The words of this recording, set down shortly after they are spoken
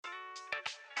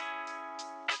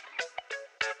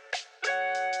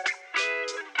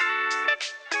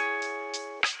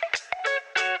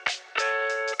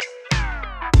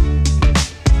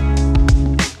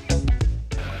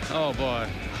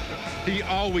He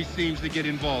always seems to get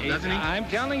involved, doesn't he? I'm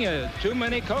telling you, too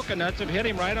many coconuts have hit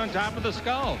him right on top of the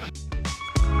skull.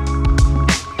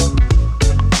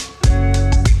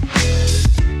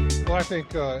 Well, I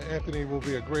think Anthony will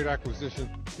be a great acquisition.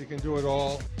 He can do it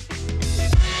all.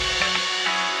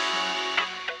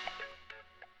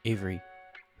 Avery,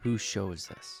 whose show is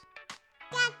this?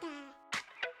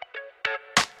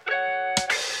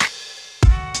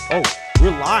 Oh,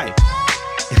 we're live.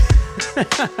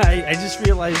 I just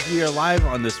realized we are live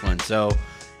on this one.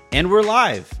 And we're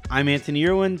live. I'm Anthony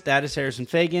Irwin. That is Harrison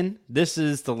Fagan. This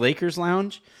is the Lakers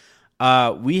Lounge.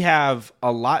 We have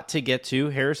a lot to get to.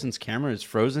 Harrison's camera is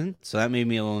frozen, so that made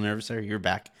me a little nervous there. You're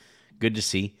back. Good to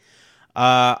see.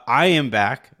 I am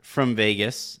back from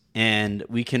Vegas, and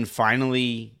we can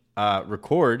finally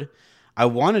record. I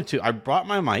brought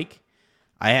my mic.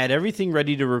 I had everything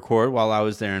ready to record while I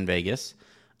was there in Vegas.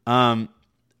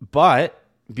 But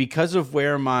because of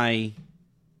where my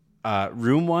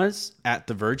room was at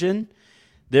the Virgin,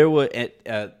 it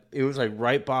was like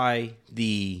right by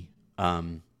the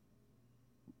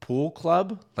pool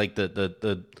club, like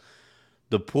the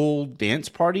pool dance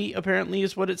party. Apparently,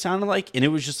 is what it sounded like, and it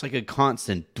was just like a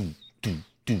constant. Doo, doo,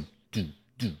 doo, doo,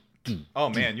 doo, doo, oh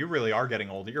man, you really are getting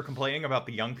older. You're complaining about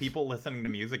the young people listening to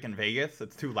music in Vegas.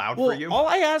 It's too loud for you. All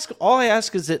I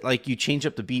ask is that like you change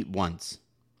up the beat once.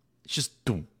 It's just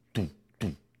doom, doom,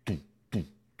 doom, doom, doom,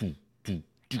 doom, doom,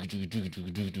 doom, doom,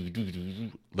 doom, doom,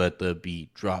 doom. Let the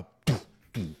beat drop. Doom,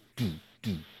 doom, doom,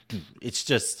 doom, doom. It's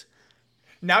just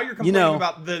now you're complaining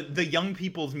about the young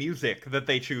people's music that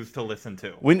they choose to listen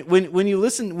to. When you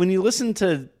listen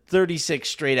to 36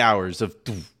 straight hours of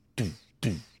doom, doom,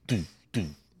 doom, doom,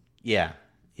 doom. Yeah.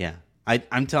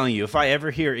 I'm telling you, if I ever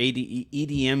hear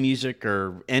EDM music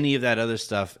or any of that other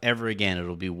stuff ever again,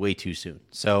 it'll be way too soon.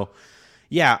 So,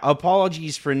 yeah,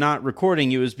 apologies for not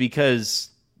recording. It was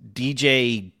because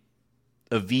DJ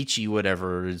Avicii,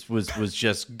 whatever, was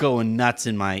just going nuts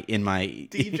in my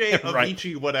DJ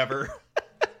Avicii, whatever.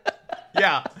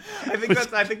 Yeah, I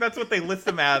think that's what they list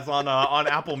him as on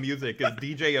Apple Music is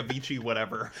DJ Avicii,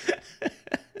 whatever.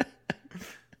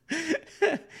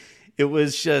 It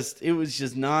was just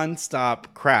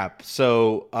nonstop crap.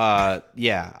 So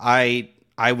yeah,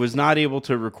 I was not able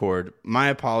to record. My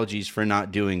apologies for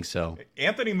not doing so.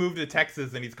 Anthony moved to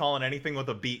Texas and he's calling anything with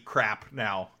a beat crap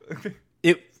now.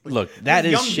 Look, that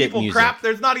is young shit people music. Crap.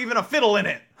 There's not even a fiddle in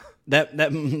it.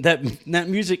 That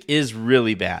music is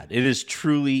really bad. It is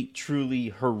truly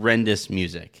horrendous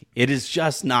music. It is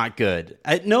just not good.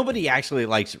 Nobody actually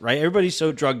likes it, right? Everybody's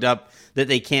so drugged up that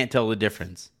they can't tell the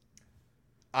difference.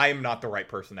 I am not the right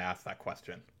person to ask that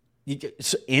question.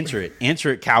 Answer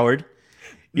it, coward.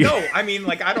 No, I mean,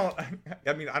 like, I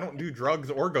don't do drugs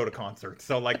or go to concerts.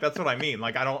 So, like, that's what I mean.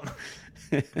 Like, I don't.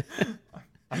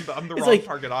 I'm the wrong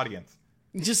target audience.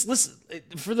 Just listen.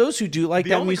 For those who do like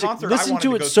that music, listen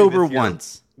to it go sober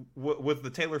once. Was the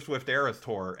Taylor Swift Eras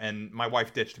tour, and my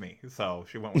wife ditched me, so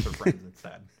she went with her friends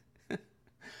instead.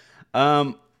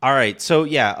 All right. So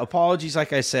yeah, apologies.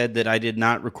 Like I said, that I did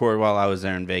not record while I was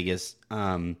there in Vegas.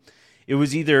 It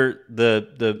was either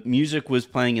the music was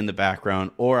playing in the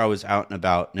background, or I was out and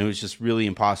about, and it was just really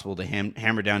impossible to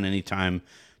hammer down any time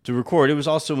to record. It was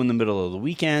also in the middle of the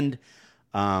weekend.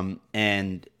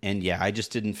 And yeah, I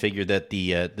just didn't figure that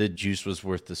the juice was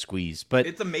worth the squeeze. But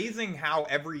it's amazing how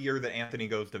every year that Anthony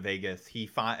goes to Vegas,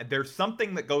 there's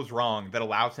something that goes wrong that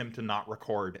allows him to not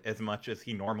record as much as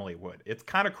he normally would. It's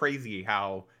kind of crazy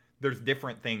how there's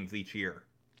different things each year.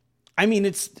 I mean,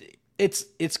 it's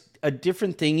a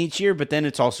different thing each year, but then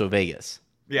it's also Vegas.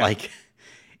 Yeah. Like,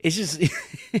 it's just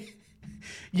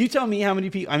you tell me how many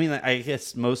people. I mean, I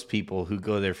guess most people who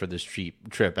go there for this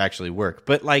trip actually work,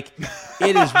 but like,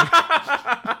 it is.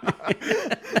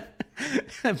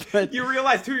 But you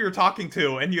realize who you're talking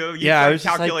to, and you start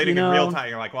calculating in real time.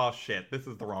 You're like, well, shit, this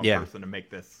is the wrong person to make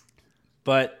this.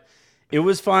 But it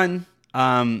was fun.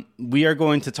 We are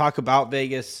going to talk about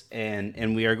Vegas,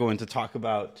 and we are going to talk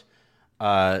about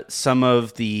some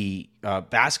of the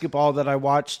basketball that I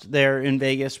watched there in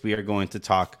Vegas. We are going to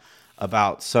talk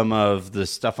about some of the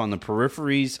stuff on the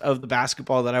peripheries of the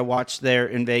basketball that I watched there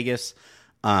in Vegas.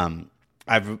 I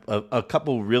have a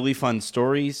couple really fun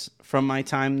stories from my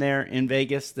time there in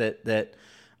Vegas that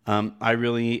I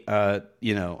really,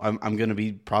 I'm going to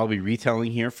be probably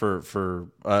retelling here for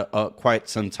quite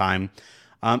some time.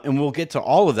 And we'll get to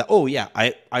all of that. Oh, yeah.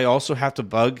 I also have to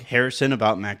bug Harrison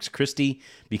about Max Christie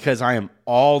because I am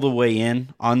all the way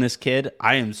in on this kid.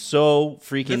 I am so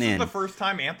freaking in. This is the first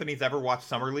time Anthony's ever watched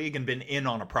Summer League and been in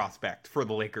on a prospect for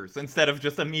the Lakers instead of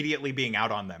just immediately being out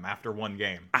on them after one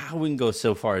game. I wouldn't go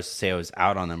so far as to say I was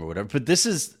out on them or whatever, but this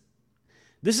is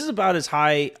This is about as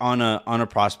high on a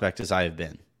prospect as I have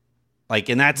been. Like,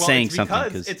 and that's saying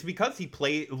something. It's because he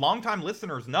played. Longtime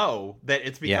listeners know that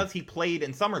it's because he played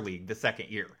in Summer League the second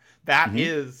year. That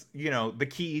is, the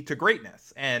key to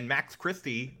greatness. And Max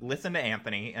Christie listened to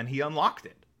Anthony, and he unlocked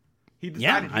it. He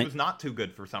decided he was not too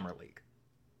good for Summer League.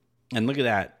 And look at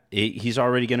that. He's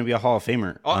already going to be a Hall of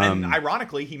Famer. Oh, and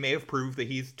ironically, he may have proved that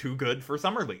he's too good for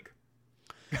Summer League.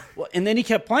 Well, and then he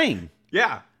kept playing.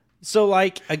 Yeah. So,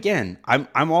 like, again,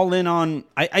 I'm all in on.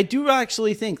 I do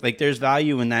actually think like there's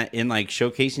value in that, in like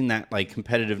showcasing that like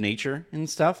competitive nature and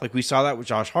stuff. Like we saw that with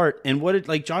Josh Hart, and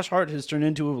Josh Hart has turned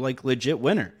into a like legit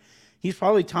winner. He's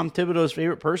probably Tom Thibodeau's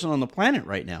favorite person on the planet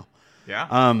right now.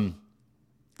 Yeah.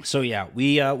 So yeah,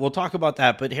 we'll talk about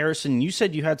that. But Harrison, you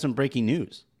said you had some breaking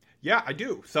news. Yeah, I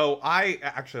do. So I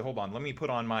actually, hold on. Let me put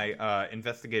on my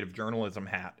investigative journalism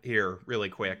hat here really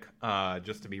quick,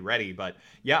 just to be ready. But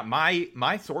yeah,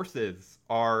 my sources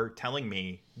are telling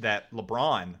me that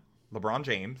LeBron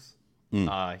James,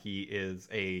 he is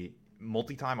a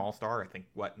multi-time All-Star. I think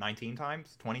 19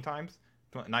 times, 20 times,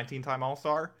 19-time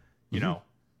All-Star. You know,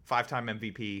 5-time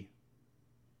MVP,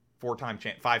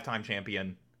 5-time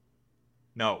champion.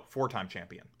 No, 4-time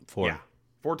champion.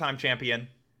 4-time champion.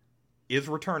 Is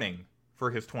returning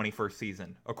for his 21st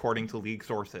season, according to league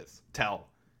sources. SB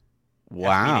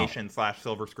Nation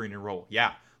 /Silver Screen and Roll.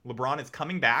 Yeah, LeBron is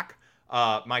coming back.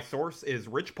 My source is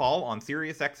Rich Paul on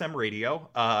Sirius XM Radio.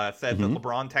 Said that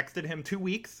LeBron texted him 2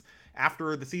 weeks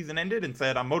after the season ended and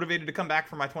said, "I'm motivated to come back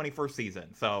for my 21st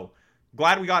season." So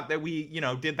glad we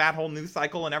did that whole news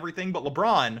cycle and everything. But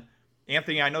LeBron,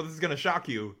 Anthony, I know this is going to shock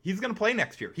you. He's going to play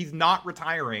next year. He's not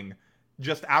retiring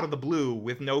just out of the blue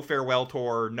with no farewell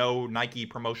tour, no Nike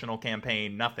promotional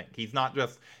campaign, nothing. He's not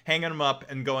just hanging him up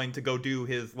and going to go do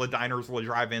his La Diners, La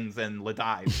Drive-Ins, and La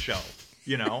Dives show,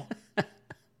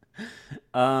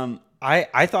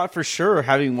 I thought for sure,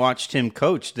 having watched him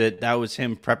coach, that was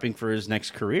him prepping for his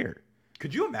next career.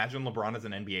 Could you imagine LeBron as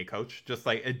an NBA coach, just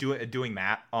like doing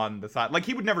that on the side? Like,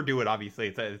 he would never do it,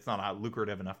 obviously. It's not a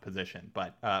lucrative enough position,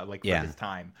 but for his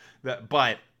time.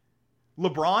 But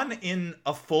LeBron in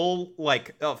a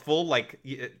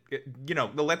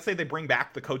let's say they bring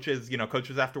back the coaches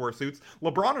have to wear suits.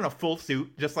 LeBron in a full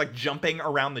suit, just like jumping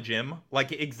around the gym,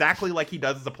 like exactly like he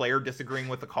does as a player, disagreeing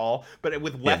with the call, but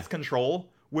with less control,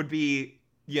 would be,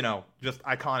 just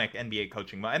iconic NBA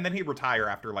coaching. And then he'd retire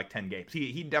after like 10 games.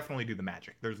 He'd definitely do the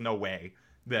Magic. There's no way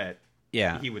that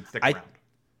he would stick around.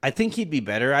 I think he'd be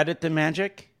better at it than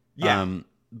Magic. Yeah.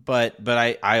 But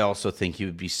I also think he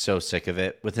would be so sick of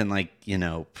it within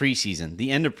preseason.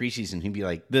 The end of preseason, he'd be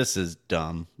like, "This is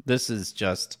dumb. This is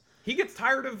just." He gets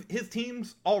tired of his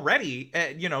teams already,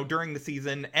 during the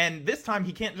season, and this time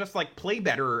he can't just like play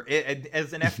better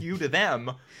as an FU to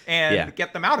them and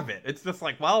get them out of it. It's just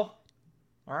like, well,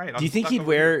 all right. Do you think he'd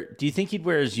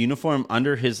wear his uniform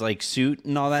under his like suit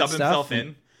and all that sub stuff? Himself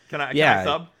in? Can I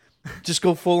sub? Just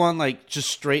go full on like just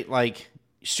straight like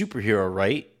superhero,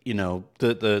 right? You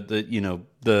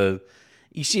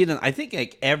see it in, I think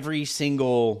like every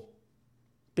single,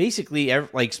 basically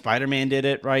like Spider-Man did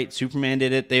it, right? Superman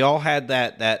did it. They all had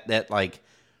that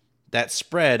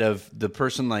spread of the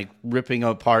person like ripping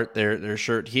apart their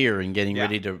shirt here and getting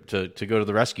ready to go to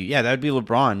the rescue. Yeah, that would be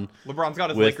LeBron. LeBron's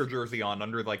got his Laker jersey on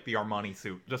under like the Armani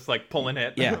suit, just like pulling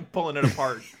it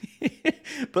apart.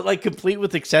 But like complete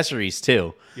with accessories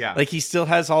too. Yeah. Like he still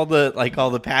has all the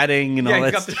padding and all that. Yeah,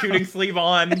 he's got the shooting sleeve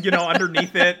on,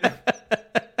 underneath it.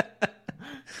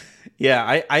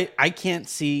 Yeah, I can't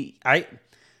see. I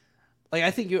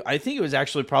think it was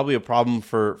actually probably a problem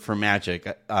for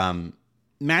Magic.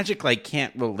 Magic like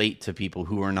can't relate to people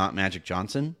who are not Magic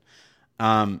Johnson.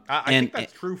 I think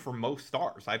that's true for most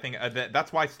stars. I think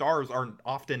that's why stars are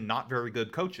often not very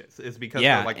good coaches, is because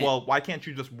they're like, well, why can't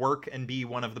you just work and be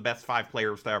one of the best 5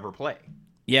 players to ever play?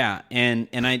 Yeah, and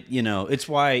I it's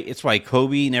why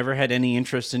Kobe never had any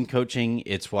interest in coaching.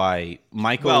 It's why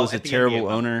Michael is a terrible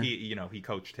owner. He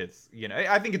coached his.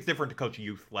 I think it's different to coach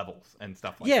youth levels and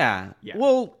stuff like that. Yeah.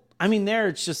 Well, I mean, there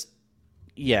it's just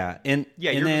you're then,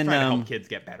 just trying to help kids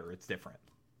get better. It's different.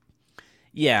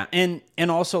 Yeah, and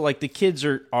also like the kids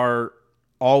are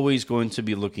always going to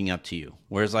be looking up to you.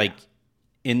 Whereas like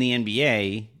in the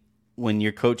NBA, when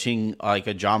you're coaching like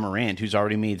a Ja Morant who's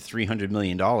already made $300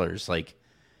 million, like,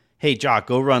 hey, Jock,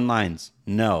 go run lines.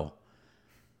 No.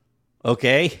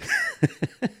 Okay.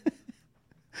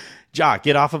 Jock,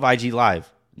 get off of IG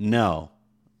Live. No.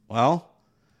 Well,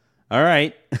 all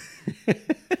right.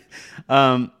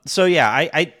 So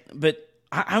yeah, but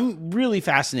I'm really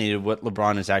fascinated what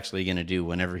LeBron is actually going to do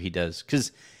whenever he does,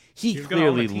 because he's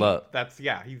clearly loves. That's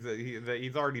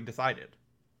he's already decided.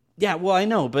 Yeah, well, I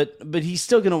know, but he's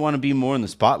still going to want to be more in the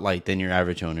spotlight than your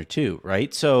average owner too,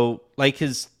 right? So, like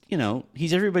he's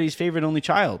everybody's favorite only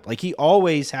child. Like he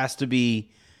always has to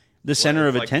be the center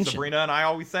of like attention. Sabrina and I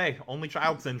always say, only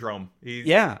child syndrome.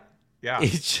 Yeah.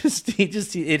 It's just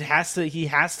he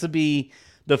has to be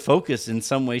the focus in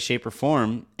some way, shape, or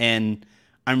form, and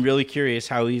I'm really curious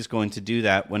how he's going to do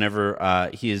that whenever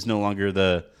he is no longer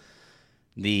the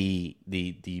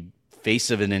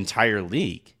face of an entire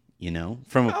league.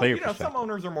 From a player perspective. Some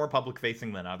owners are more public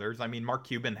facing than others. I mean, Mark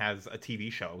Cuban has a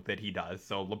TV show that he does,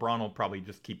 so LeBron will probably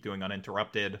just keep doing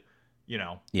uninterrupted,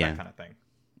 that kind of thing.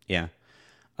 Yeah.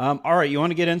 All right, you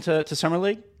want to get into Summer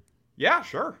League? Yeah,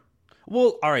 sure.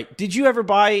 Well, all right. Did you ever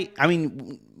buy? I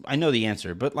mean, I know the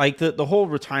answer, but like the whole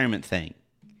retirement thing.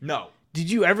 No. Did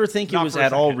you ever think it was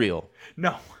at all real?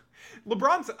 No.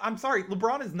 I'm sorry,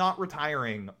 LeBron is not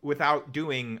retiring without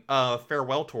doing a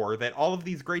farewell tour that all of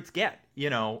these greats get,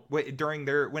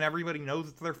 when everybody knows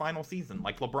it's their final season.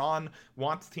 Like LeBron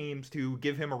wants teams to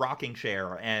give him a rocking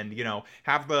chair and,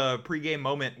 have the pregame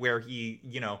moment where he,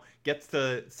 gets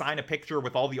to sign a picture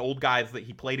with all the old guys that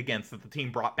he played against that the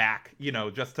team brought back,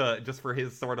 just for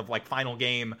his sort of like final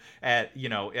game at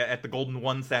the Golden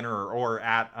One Center or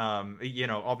at,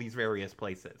 all these various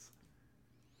places.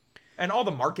 And all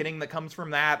the marketing that comes from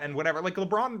that and whatever. Like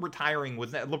LeBron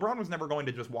was never going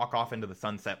to just walk off into the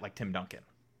sunset like Tim Duncan.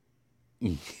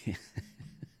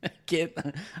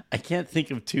 I can't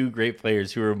think of two great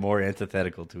players who are more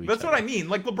antithetical to each other. That's what I mean.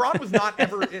 Like LeBron was not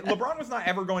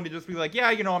ever going to just be like, yeah,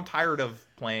 I'm tired of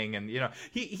playing. And,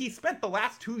 he spent the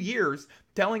last 2 years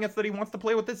telling us that he wants to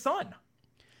play with his son.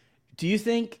 Do you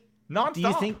think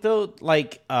nonstop. Though,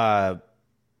 like,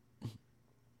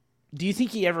 do you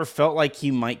think he ever felt like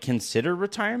he might consider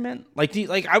retirement?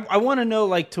 Like, I want to know,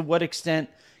 like, to what extent,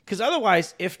 because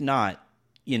otherwise, if not,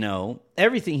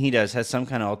 everything he does has some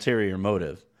kind of ulterior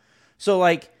motive. So,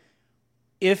 like,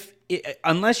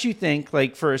 unless you think,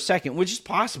 like, for a second, which is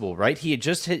possible, right? He had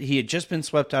just been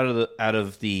swept out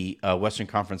of the Western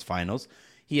Conference Finals.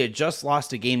 He had just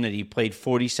lost a game that he played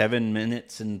 47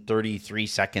 minutes and 33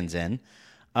 seconds in.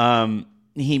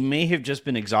 He may have just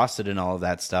been exhausted and all of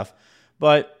that stuff,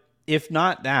 but if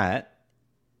not that,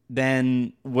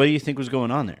 then what do you think was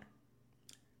going on there?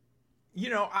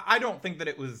 I don't think that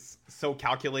it was so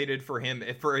calculated for him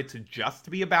for it to just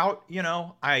be about,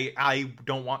 I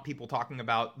don't want people talking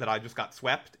about that I just got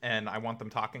swept, and I want them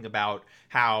talking about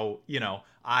how,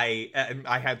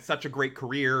 I had such a great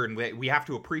career and we have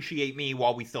to appreciate me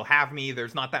while we still have me.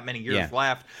 There's not that many years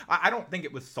left. I don't think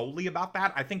it was solely about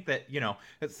that. I think that,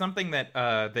 it's something that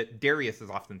that Darius has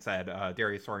often said,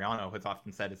 Darius Soriano has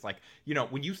often said, it's like,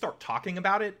 when you start talking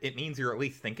about it, it means you're at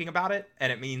least thinking about it,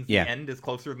 and it means the end is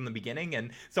closer than the beginning.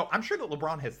 And so I'm sure that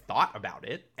LeBron has thought about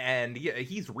it, and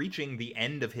he's reaching the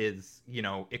end of his,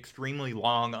 extremely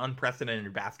long,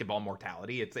 unprecedented basketball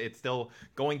mortality. It's still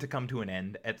going to come to an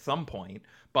end at some point.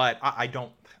 But I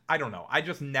don't know. I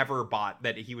just never bought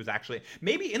that he was actually,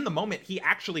 maybe in the moment he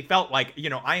actually felt like,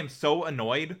 I am so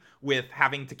annoyed with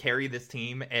having to carry this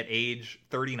team at age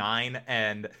 39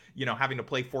 and, having to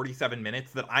play 47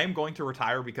 minutes that I'm going to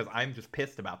retire because I'm just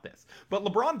pissed about this. But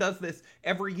LeBron does this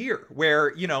every year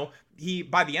where, he,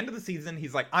 by the end of the season,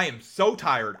 he's like, I am so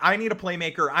tired. I need a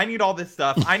playmaker. I need all this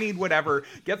stuff. I need whatever.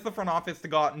 Gets the front office to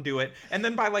go out and do it. And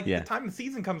then by the time the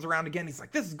season comes around again, he's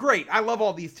like, this is great. I love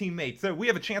all these teammates. So we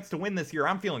have a chance to win this year.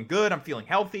 I'm feeling good. I'm feeling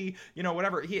healthy.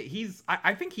 Whatever.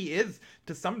 I think he is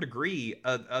to some degree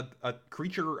a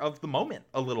creature of the moment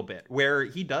a little bit, where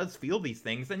he does feel these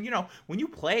things. And when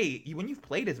you've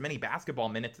played as many basketball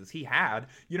minutes as he had,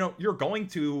 you're going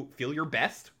to feel your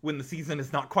best when the season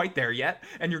is not quite there yet,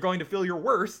 and you're going to feel your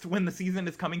worst when the season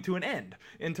is coming to an end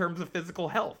in terms of physical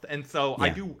health. And so I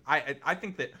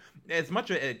think that as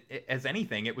much as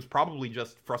anything, it was probably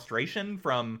just frustration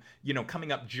from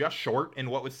coming up just short in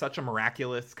what was such a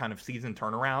miraculous kind of season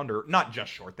turnaround, or not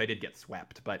just short, they did get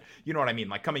swept, but you know what I mean,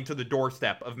 like coming to the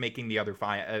doorstep of making the other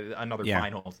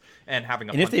finals and having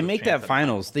a, and if they make that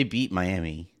finals, they beat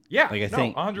Miami. I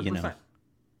think 100%.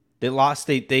 They lost.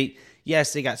 They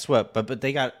yes, they got swept, but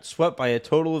they got swept by a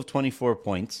total of 24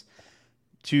 points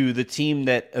to the team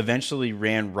that eventually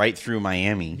ran right through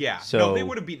Miami. Yeah, so no, they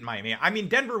would have beaten Miami. I mean,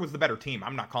 Denver was the better team.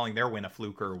 I'm not calling their win a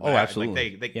fluke or whatever. Oh,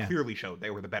 absolutely. Like they clearly showed they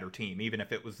were the better team, even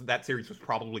if that series was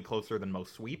probably closer than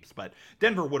most sweeps. But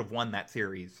Denver would have won that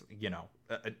series,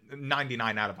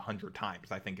 99 out of 100 times,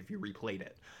 I think, if you replayed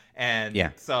it.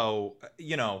 And so,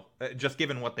 just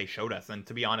given what they showed us, and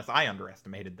to be honest, I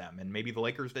underestimated them, and maybe the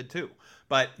Lakers did too.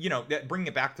 But, bringing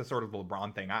it back to sort of the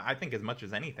LeBron thing, I think as much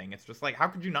as anything, it's just like, how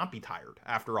could you not be tired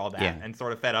after all that and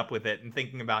sort of fed up with it and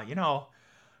thinking about,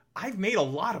 I've made a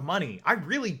lot of money. I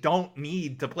really don't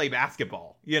need to play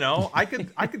basketball. I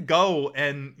could go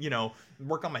and,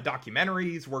 work on my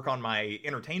documentaries, work on my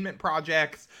entertainment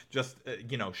projects, just,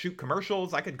 shoot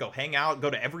commercials. I could go hang out, go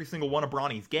to every single one of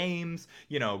Bronny's games,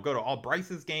 go to all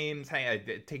Bryce's games,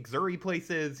 take Zuri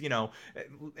places,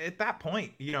 at that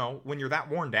point, when you're that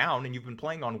worn down and you've been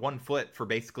playing on one foot for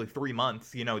basically 3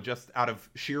 months, just out of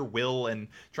sheer will and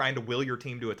trying to will your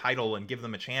team to a title and give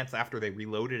them a chance after they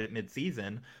reloaded at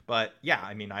midseason. But yeah,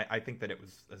 I mean, I think that it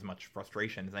was as much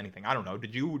frustration as anything. I don't know.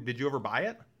 Did you ever buy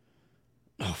it?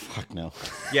 Oh, fuck no.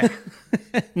 Yeah.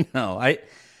 No,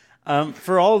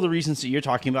 for all the reasons that you're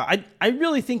talking about, I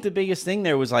really think the biggest thing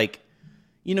there was like,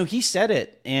 he said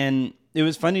it, and it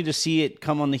was funny to see it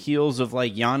come on the heels of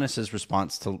like Giannis's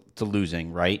response to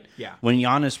losing, right? Yeah. When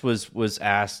Giannis was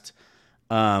asked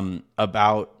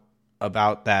about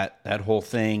that whole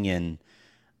thing, and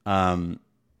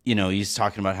he's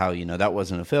talking about how that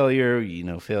wasn't a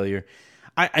failure, failure.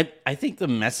 I think the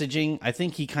messaging, I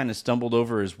think he kind of stumbled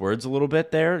over his words a little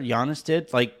bit there. Giannis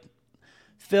did. Like,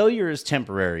 failure is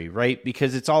temporary, right?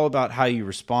 Because it's all about how you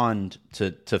respond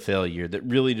to failure that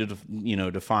really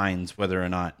defines whether or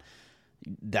not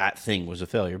that thing was a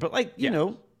failure. But like,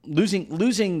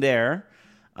 losing there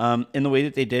in the way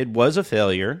that they did was a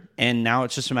failure, and now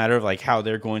it's just a matter of like how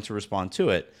they're going to respond to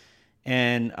it.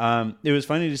 And it was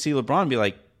funny to see LeBron be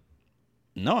like,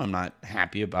 no, I'm not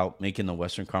happy about making the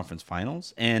Western Conference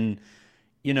Finals. And,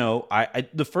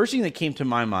 the first thing that came to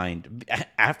my mind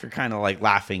after kind of like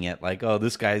laughing at like, oh,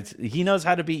 this guy's, he knows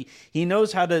how to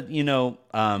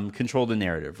control the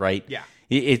narrative, right? Yeah.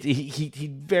 He's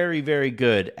very, very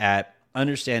good at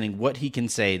understanding what he can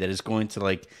say that is going to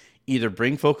like either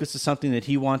bring focus to something that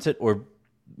he wants it or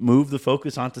move the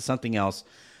focus onto something else.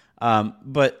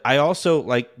 But I also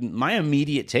like my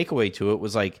immediate takeaway to it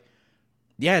was like,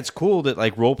 yeah, it's cool that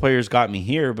like role players got me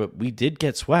here, but we did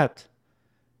get swept,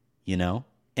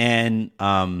 and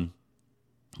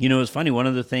it's funny. One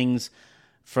of the things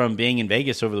from being in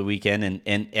Vegas over the weekend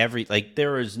and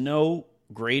there is no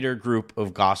greater group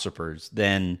of gossipers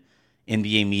than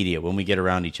NBA media when we get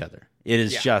around each other. It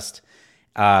is just,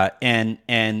 but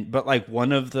like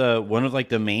one of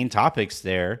the main topics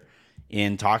there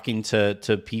in talking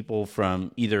to people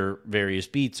from either various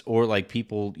beats or like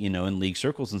people, in league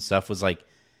circles and stuff was like,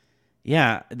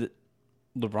 yeah,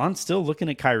 LeBron's still looking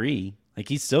at Kyrie. Like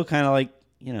he's still kind of like,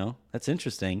 that's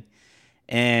interesting.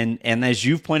 And as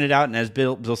you've pointed out, and as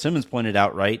Bill Simmons pointed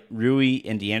out, right, Rui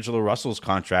and D'Angelo Russell's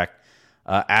contract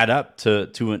add up to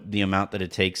the amount that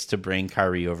it takes to bring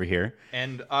Kyrie over here.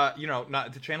 And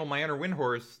not to channel my inner wind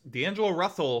horse, D'Angelo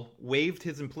Russell waived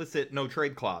his implicit no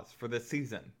trade clause for this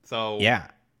season. So yeah,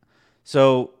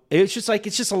 so it's just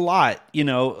a lot,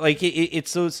 like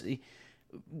it's those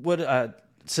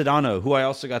Sedano, who I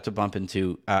also got to bump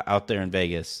into out there in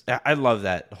Vegas. I love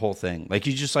that whole thing. Like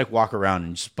you just like walk around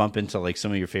and just bump into like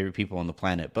some of your favorite people on the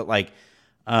planet. But like,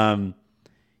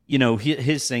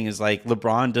 his thing is like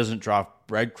LeBron doesn't drop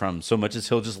breadcrumbs so much as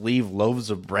he'll just leave loaves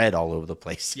of bread all over the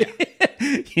place.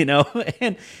 Yeah.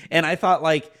 And I thought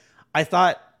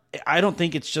I don't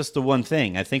think it's just the one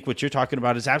thing. I think what you're talking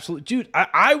about is absolute. Dude,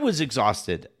 I was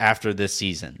exhausted after this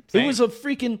season. Same.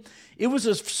 It was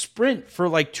a sprint for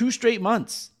like 2 straight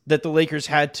months that the Lakers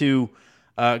had to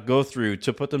go through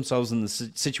to put themselves in the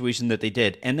situation that they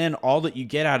did. And then all that you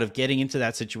get out of getting into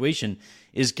that situation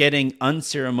is getting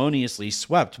unceremoniously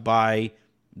swept by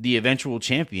the eventual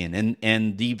champion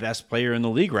and the best player in the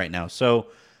league right now. So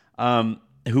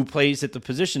who plays at the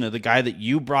position of the guy that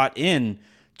you brought in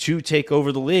to take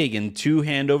over the league and to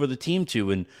hand over the team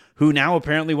to, and who now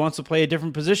apparently wants to play a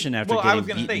different position after getting beaten. I was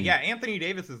going to say, yeah, Anthony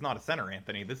Davis is not a center,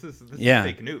 Anthony. This is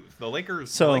fake news. The Lakers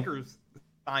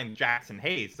signed Jackson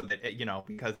Hayes so that,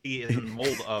 because he is in the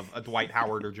mold of a Dwight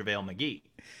Howard or JaVale McGee.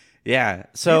 Yeah.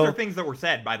 So these are things that were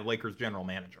said by the Lakers general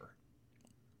manager.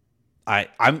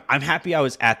 I'm happy I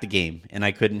was at the game and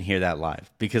I couldn't hear that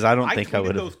live because I don't think I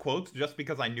would have those quotes just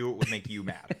because I knew it would make you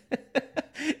mad.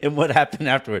 And what happened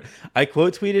afterward? I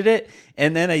quote tweeted it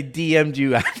and then I DM'd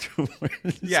you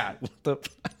afterwards. Yeah. What the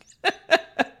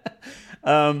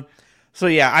fuck? So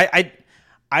yeah,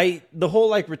 I the whole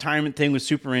like retirement thing was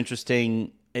super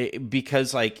interesting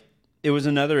because like it was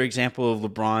another example of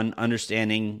LeBron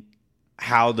understanding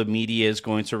how the media is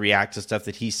going to react to stuff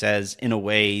that he says in a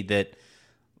way that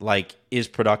like is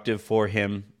productive for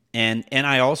him. And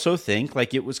I also think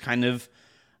like it was kind of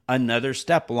another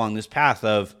step along this path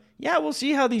of, yeah, we'll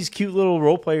see how these cute little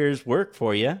role players work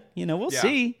for you. We'll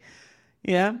see.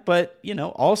 Yeah, but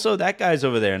also that guy's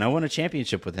over there and I won a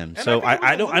championship with him. And so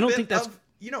I don't think that's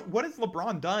what has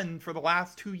LeBron done for the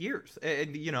last 2 years?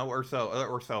 And or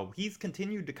so. He's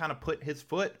continued to kind of put his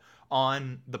foot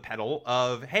on the pedal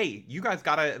of, hey, you guys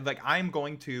gotta, like, I'm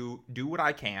going to do what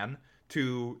I can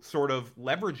to sort of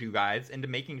leverage you guys into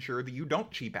making sure that you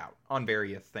don't cheap out on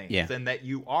various things, and that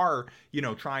you are,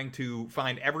 trying to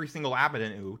find every single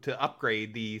avenue to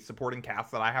upgrade the supporting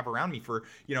cast that I have around me. For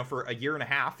a year and a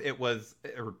half, it was,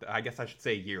 or I guess I should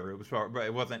say a year. But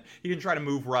it wasn't. He didn't try to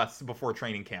move Russ before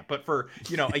training camp, but for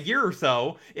a year or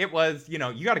so, it was, you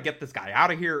got to get this guy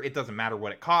out of here. It doesn't matter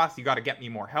what it costs. You got to get me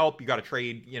more help. You got to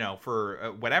trade,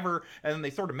 for whatever. And then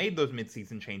they sort of made those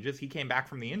midseason changes. He came back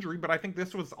from the injury, but I think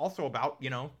this was also about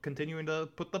continuing to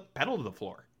put the pedal to the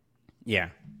floor. Yeah.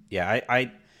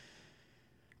 I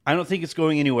don't think it's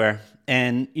going anywhere.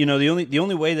 And the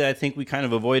only way that I think we kind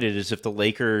of avoid it is if the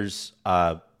Lakers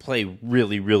play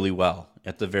really, really well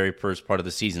at the very first part of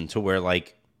the season, to where,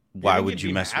 like, why would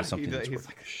you mess with something? He's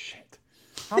like, shit.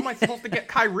 How am I supposed to get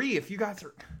Kyrie if you guys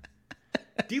are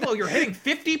D'Lo? You're hitting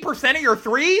 50% of your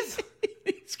threes.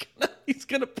 He's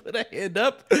gonna put a hand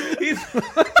up.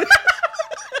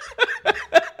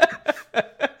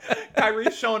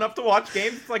 Kyrie's showing up to watch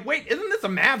games. It's like, wait, isn't this a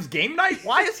Mavs game night?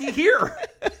 Why is he here?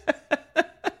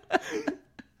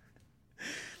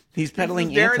 He's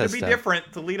peddling daring to be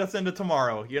different to lead us into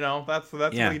tomorrow. That's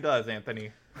what he does,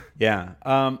 Anthony. Yeah.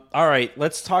 All right.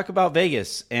 Let's talk about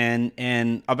Vegas and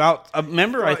about a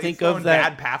member. I think of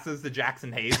that bad passes to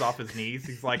Jackson Hayes off his knees.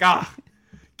 He's like,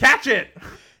 catch it.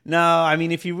 No, I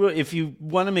mean, if you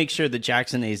want to make sure that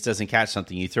Jackson Hayes doesn't catch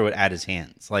something, you throw it at his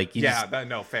hands. Like,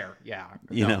 fair. Yeah,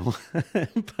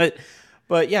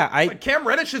 but yeah, Cam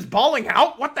Reddish is balling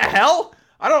out. What the hell?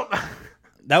 I don't.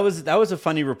 That was a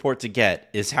funny report to get,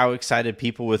 is how excited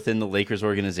people within the Lakers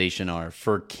organization are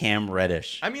for Cam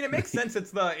Reddish. I mean, it makes sense. It's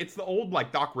the old,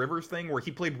 like, Doc Rivers thing, where he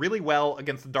played really well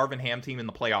against the Darvin Ham team in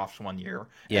the playoffs one year.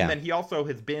 And then he also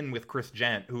has been with Chris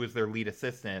Gent, who is their lead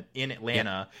assistant in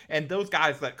Atlanta. Yeah. And those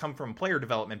guys that come from player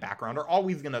development background are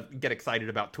always going to get excited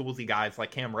about toolsy guys like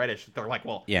Cam Reddish. They're like,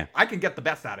 well, I can get the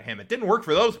best out of him. It didn't work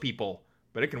for those people,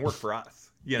 but it can work for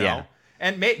us, Yeah.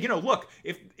 And look,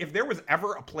 if there was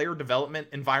ever a player development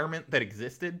environment that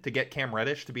existed to get Cam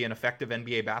Reddish to be an effective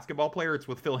NBA basketball player, it's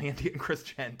with Phil Handy and Chris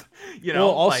Gent.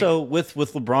 Well, also with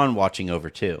LeBron watching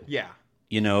over too. Yeah.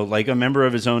 Like a member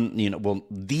of his own,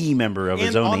 the member of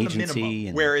his own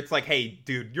agency. Where it's like, hey,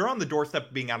 dude, you're on the doorstep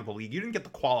of being out of the league. You didn't get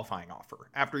the qualifying offer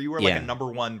after you were like a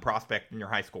number one prospect in your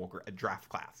high school draft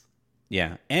class.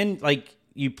 Yeah, and like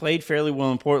you played fairly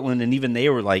well in Portland, and even they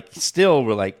were like,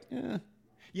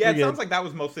 Yeah, it sounds like that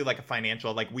was mostly like a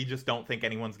financial, like, we just don't think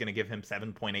anyone's going to give him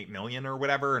 $7.8 million or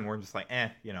whatever, and we're just like,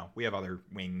 we have other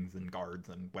wings and guards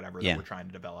and whatever that we're trying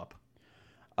to develop.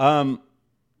 The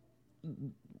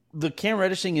Cam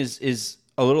Reddish thing is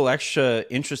a little extra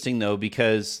interesting, though,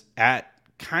 because at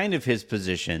kind of his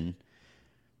position,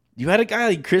 you had a guy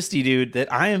like Christie, dude,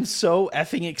 that I am so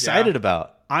effing excited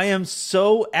about. I am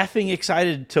so effing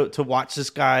excited to watch this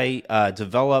guy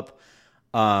develop.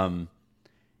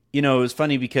 It was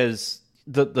funny because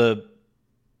the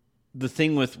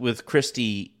thing with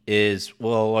Christie is,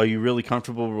 well, are you really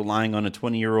comfortable relying on a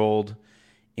 20-year-old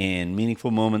in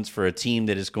meaningful moments for a team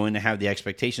that is going to have the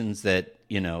expectations that,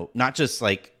 not just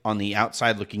like on the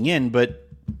outside looking in, but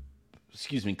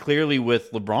clearly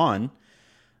with LeBron,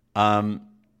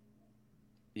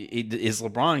 is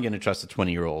LeBron going to trust a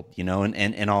 20-year-old,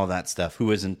 and all of that stuff,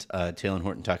 who isn't Talen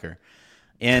Horton-Tucker?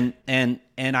 And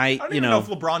I don't even know if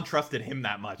LeBron trusted him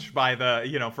that much by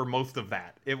the, for most of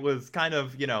that. It was kind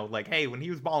of, like, hey, when he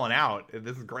was balling out,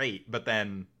 this is great. But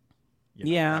then,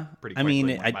 pretty quickly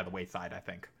went by the wayside, I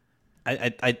think.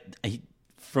 I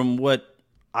from what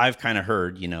I've kind of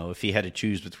heard, if he had to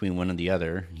choose between one and the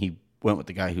other, he went with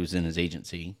the guy who's in his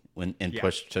agency and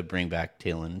pushed to bring back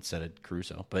Talen instead of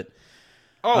Caruso. But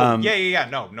no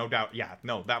doubt. Yeah,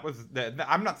 no, that was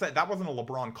I'm not saying that wasn't a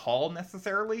LeBron call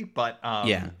necessarily, but but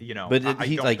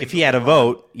if he had a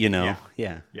vote, and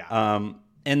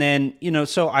then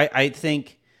so I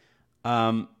think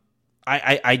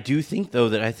I do think though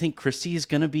that I think Christie is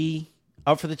going to be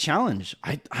up for the challenge.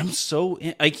 I'm so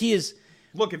like he is.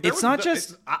 Look, if it's not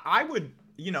just I would.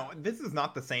 This is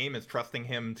not the same as trusting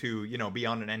him to, be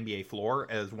on an NBA floor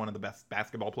as one of the best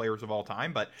basketball players of all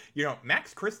time. But,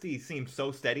 Max Christie seems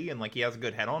so steady and like he has a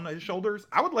good head on his shoulders.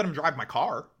 I would let him drive my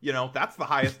car. That's the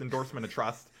highest endorsement of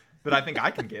trust that I think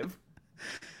I can give.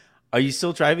 Are you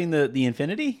still driving the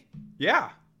Infinity?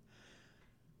 Yeah.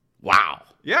 Wow.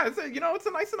 Yeah, it's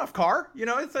a nice enough car.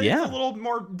 It's a little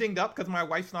more dinged up because my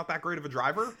wife's not that great of a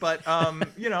driver. But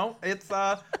it's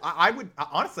I would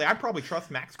honestly, I'd probably trust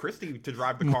Max Christie to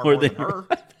drive the car more than her.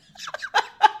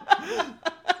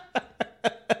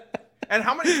 And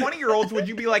how many 20-year-olds would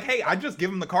you be like, hey, I'd just give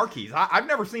him the car keys? I've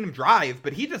never seen him drive,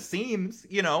 but he just seems,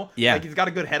 like he's got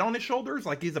a good head on his shoulders,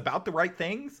 like he's about the right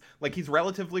things, like he's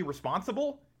relatively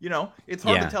responsible. It's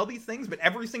hard to tell these things, but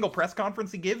every single press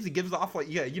conference he gives off like,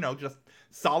 just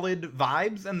solid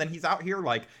vibes. And then he's out here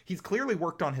like he's clearly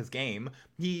worked on his game.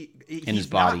 He's his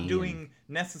body not doing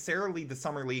necessarily the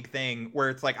summer league thing where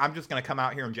it's like, I'm just going to come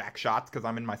out here and jack shots because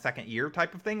I'm in my second year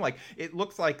type of thing. Like it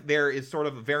looks like there is sort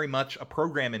of very much a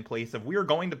program in place of we're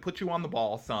going to put you on the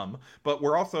ball some, but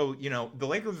we're also, the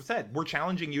Lakers have said, we're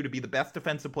challenging you to be the best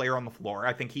defensive player on the floor.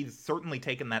 I think he's certainly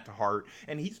taken that to heart,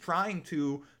 and he's trying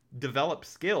to develop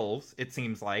skills, it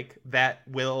seems like, that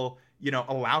will,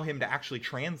 allow him to actually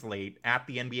translate at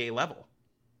the NBA level.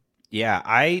 Yeah,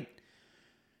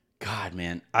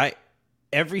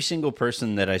 every single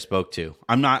person that I spoke to,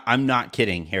 I'm not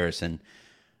kidding, Harrison.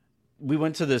 We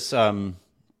went to this the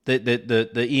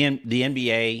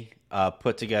NBA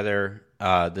put together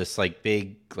this like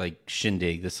big like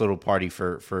shindig, this little party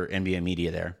for NBA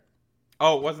media there.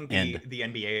 Oh, it wasn't the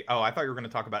NBA. Oh, I thought you were going to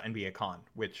talk about NBA Con,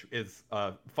 which is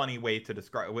a funny way to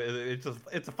describe.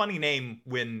 It's a funny name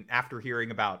when after hearing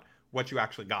about what you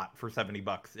actually got for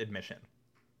 $70 admission.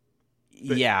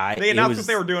 But yeah, they announced what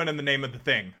they were doing in the name of the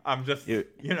thing. I'm just, Yeah,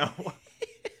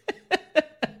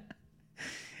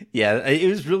 it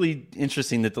was really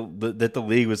interesting that the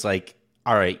league was like,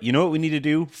 all right, you know what we need to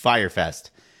do? Firefest.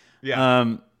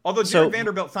 Yeah. Although Jared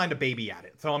Vanderbilt signed a baby at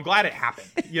it, so I'm glad it happened.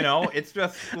 It's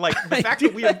just like the fact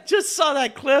that we just saw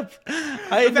that clip.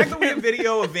 The fact that we have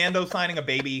video of Vando signing a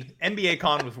baby, NBA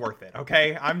Con was worth it.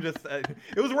 Okay, I'm just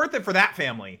it was worth it for that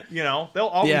family. They'll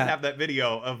always have that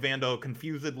video of Vando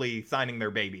confusedly signing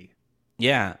their baby.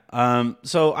 Yeah. I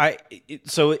think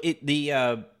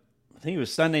it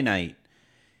was Sunday night,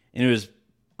 and it was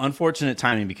unfortunate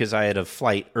timing because I had a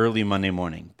flight early Monday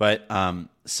morning. But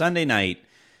Sunday night,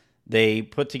 they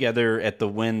put together at the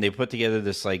Wynn,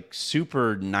 this like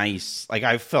super nice, like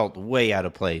I felt way out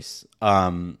of place,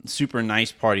 super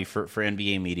nice party for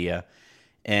NBA media.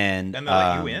 And they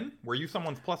let you in? Were you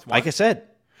someone's plus one? Like I said,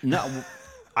 no,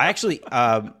 I actually,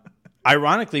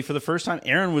 ironically, for the first time,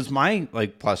 Aaron was my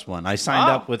like plus one. I signed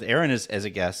up with Aaron as a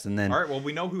guest, and then all right. Well,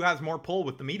 we know who has more pull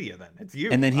with the media. Then it's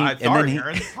you. And then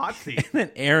Aaron, hot seat. And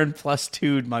then Aaron plus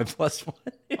two'd my plus one.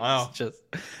 Wow.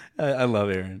 I love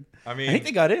Aaron. I mean, I think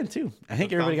they got in too. I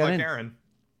think everybody got in. Aaron.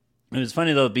 It was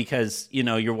funny though because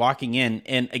you're walking in,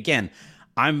 and again,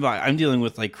 I'm dealing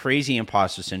with like crazy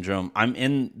imposter syndrome. I'm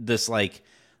in this like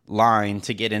line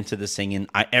to get into this thing, and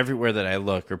everywhere that I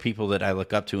look, or people that I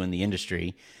look up to in the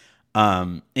industry.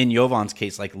 In Jovan's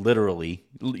case, like literally,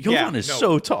 Jovan is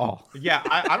so tall. Yeah,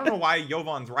 I don't know why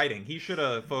Jovan's writing. He should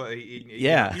have. He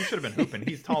should have been hooping.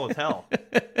 He's tall as hell.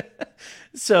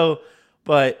 So,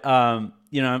 but I'm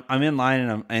in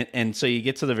line, and so you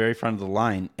get to the very front of the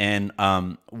line, and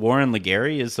Warren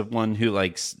Legary is the one who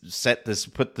like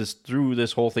put this through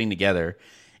this whole thing together,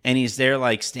 and he's there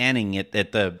like standing at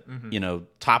the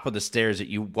top of the stairs that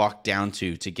you walk down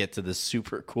to get to this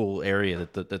super cool area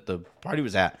that the party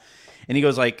was at, and he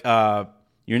goes like,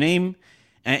 your name,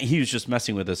 and he was just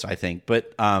messing with us, I think,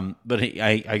 but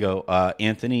I go,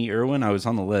 Anthony Irwin, I was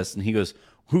on the list, and he goes,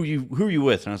 Who are you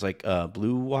with? And I was like,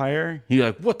 Blue Wire. He's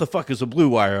like, what the fuck is a Blue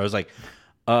Wire? I was like,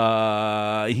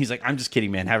 he's like, I'm just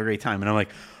kidding, man. Have a great time. And I'm like,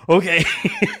 okay.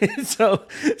 so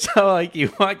like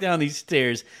you walk down these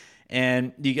stairs,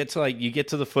 and you get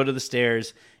to the foot of the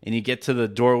stairs, and you get to the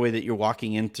doorway that you're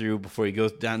walking in through before you go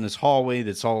down this hallway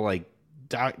that's all like,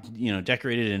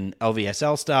 decorated in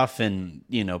LVSL stuff and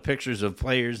pictures of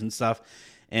players and stuff,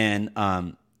 and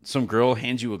some girl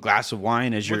hands you a glass of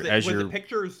wine was it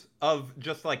pictures of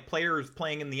just like players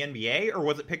playing in the NBA, or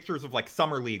was it pictures of like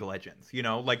summer league legends?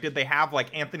 Like did they have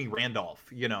like Anthony Randolph?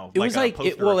 It was like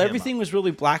everything was really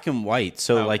black and white,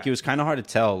 so like it was kind of hard to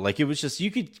tell. Like it was just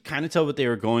you could kind of tell what they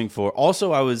were going for.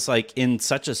 Also, I was like in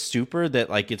such a stupor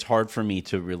that like it's hard for me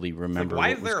to really remember.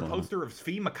 Like, why is there a poster of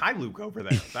Svi Mikhailuk over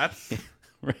there? That's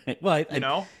right.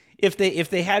 Well, If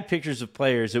they had pictures of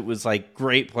players, it was like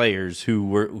great players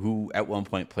who at one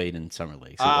point played in summer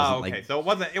league. So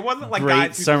it wasn't like great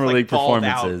guys who summer just, league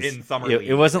performances in summer league.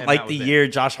 It wasn't like the year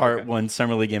Josh Hart won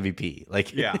summer league MVP.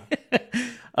 Like yeah.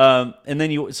 And then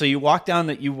you walk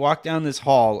down this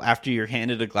hall after you're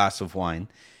handed a glass of wine,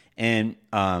 and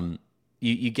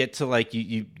you get to like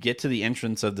you get to the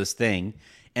entrance of this thing.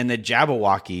 And the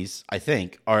Jabberwockies, I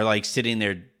think, are like sitting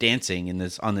there dancing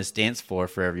on this dance floor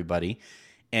for everybody.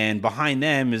 And behind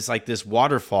them is like this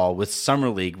waterfall with Summer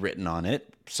League written on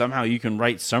it. Somehow you can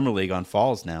write Summer League on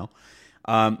falls now.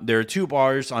 There are two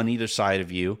bars on either side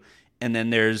of you. And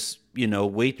then there's,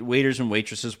 waiters and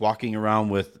waitresses walking around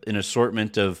with an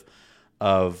assortment of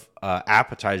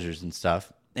appetizers and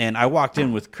stuff. And I walked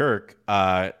in with Kirk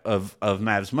of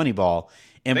Mavs Moneyball,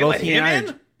 and They both let he and him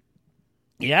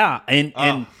I, in?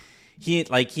 and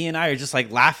he and I are just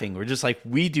like laughing. We're just like,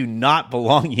 we do not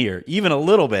belong here, even a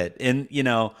little bit. And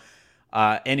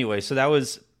anyway, so that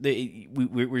was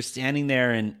we're standing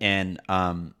there, and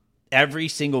every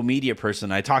single media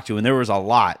person I talked to, and there was a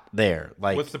lot there.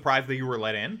 Like, Was surprised that you were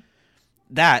let in.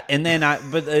 that, and then I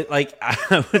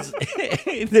was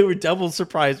they were double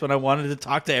surprised when I wanted to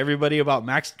talk to everybody about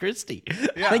Max Christie.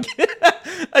 Yeah.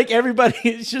 Like everybody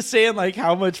is just saying like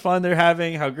how much fun they're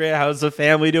having, how great, how's the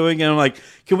family doing, and I'm like,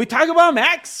 can we talk about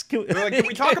Max? They're like, can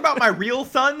we talk about my real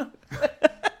son?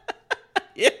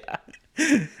 Yeah.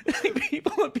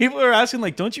 People are asking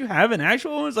like, don't you have an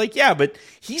actual one? It's like, yeah, but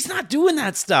he's not doing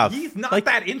that stuff. He's not like,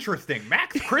 that interesting.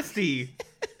 Max Christie.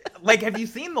 Like, have you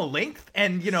seen the length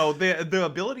and, the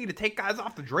ability to take guys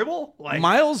off the dribble? Like,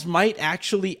 Miles might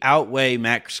actually outweigh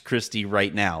Max Christie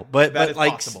right now, but that is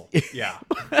like, possible. Yeah.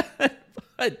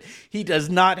 but he does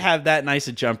not have that nice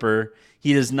a jumper.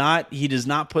 He does not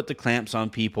put the clamps on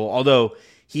people, although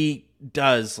he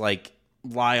does like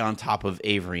lie on top of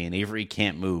Avery, and Avery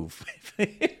can't move.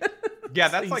 Yeah,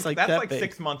 that's like big.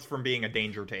 6 months from being a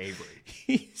danger to Avery.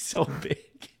 He's so big.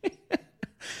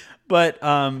 But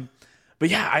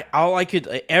yeah,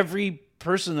 every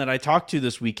person that I talked to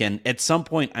this weekend, at some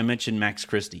point I mentioned Max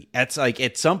Christie. At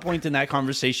some point in that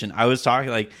conversation, I was talking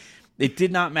like, it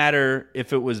did not matter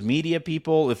if it was media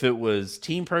people, if it was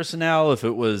team personnel, if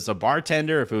it was a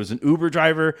bartender, if it was an Uber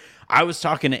driver. I was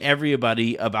talking to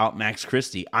everybody about Max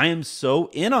Christie. I am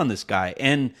so in on this guy.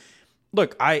 And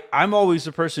look, I'm always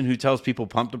the person who tells people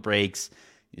pump the brakes.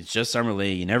 It's just summer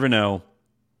league. You never know.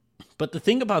 But the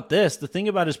thing about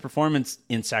his performance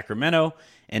in Sacramento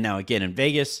and now again in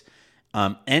Vegas,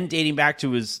 and dating back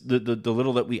to the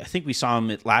little that I think we saw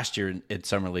him last year at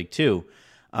Summer League too.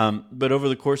 But over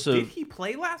the course of... Did he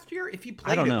play last year? If he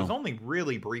played, I don't know. It was only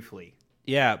really briefly.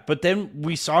 Yeah, but then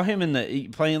we saw him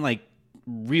playing like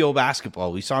real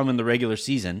basketball. We saw him in the regular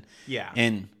season. Yeah.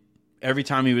 And every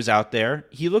time he was out there,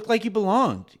 he looked like he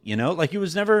belonged, Like he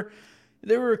was never...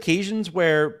 There were occasions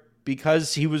where,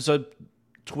 because he was a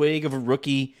twig of a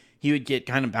rookie, he would get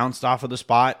kind of bounced off of the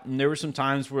spot. And there were some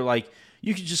times where like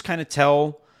you could just kind of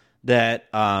tell that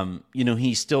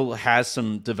he still has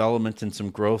some development and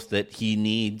some growth that he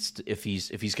needs if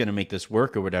he's going to make this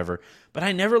work or whatever. But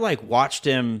I never like watched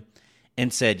him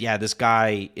and said, yeah, this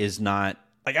guy is not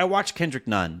like... I watched Kendrick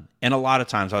Nunn, and a lot of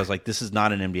times I was like, this is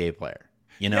not an NBA player.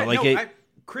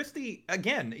 Christie,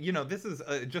 again, this is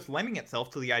just lending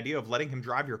itself to the idea of letting him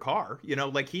drive your car.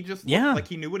 Like he just Yeah. looked like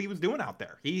he knew what he was doing out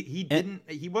there. He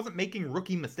wasn't making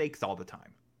rookie mistakes all the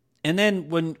time. And then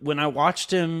when I watched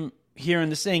him here in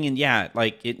this thing, and yeah,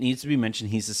 like it needs to be mentioned,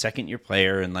 he's a second-year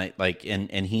player, and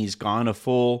and he's gone a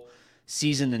full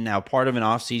season and now part of an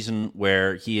off season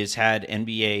where he has had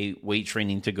NBA weight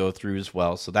training to go through as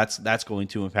well. So that's going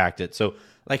to impact it. So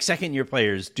like second-year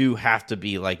players do have to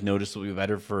be like noticeably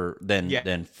better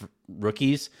than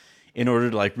rookies in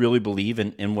order to like really believe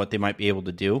in what they might be able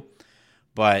to do.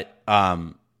 But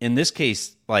in this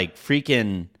case, like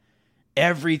freaking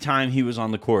every time he was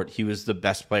on the court, he was the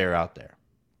best player out there.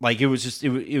 Like it was just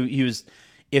he was,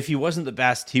 if he wasn't the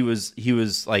best, he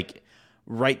was like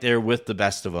right there with the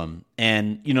best of them.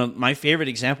 And my favorite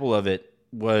example of it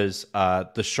was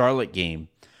the Charlotte game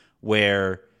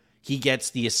where he gets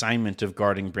the assignment of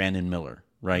guarding Brandon Miller,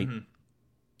 right? Mm-hmm.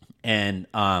 And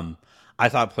I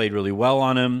thought played really well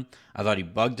on him. I thought he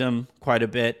bugged him quite a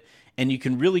bit. And you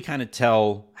can really kind of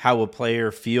tell how a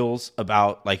player feels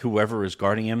about like whoever is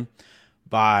guarding him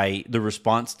by the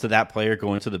response to that player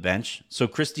going to the bench. So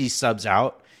Christie subs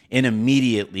out, and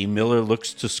immediately Miller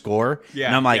looks to score. Yeah,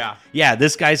 and I'm like, yeah,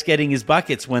 this guy's getting his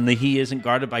buckets when he isn't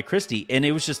guarded by Christie. And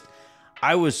it was just...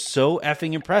 I was so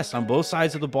effing impressed on both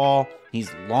sides of the ball.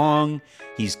 He's long.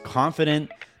 He's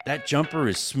confident. That jumper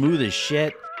is smooth as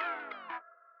shit.